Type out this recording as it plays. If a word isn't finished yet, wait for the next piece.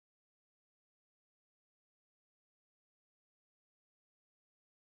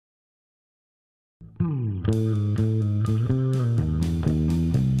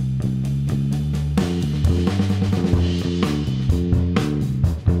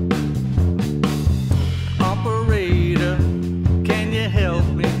Operator, can you help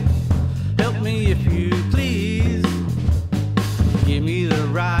me? Help me if you please. Give me the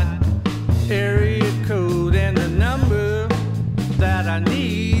right area code and the number that I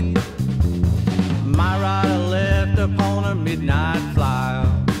need. My right or left upon a midnight flyer,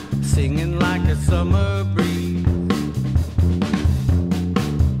 singing like a summer breeze.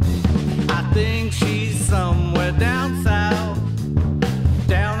 I think she's somewhere down south,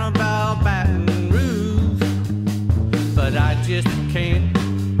 down about Baton Rouge, but I just can't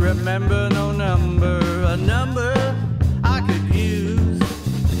remember no number, a number I could use.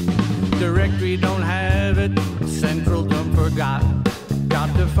 Directory don't have it, Central done forgot.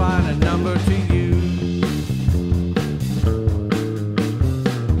 Got to find a number to use.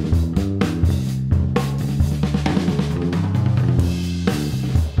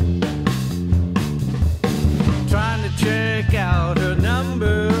 Trying to check out her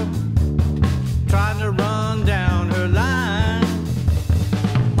number, trying to run down her line.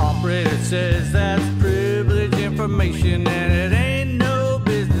 Operator says that's privileged information and it ain't no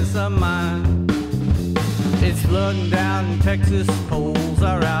business of mine. It's flooding down in Texas, holes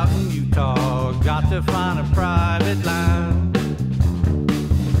are out in Utah. Got to find a private line.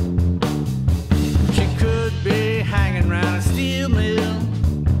 She could be hanging around a steel mill,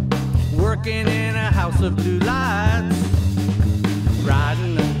 working in a house of blue lights.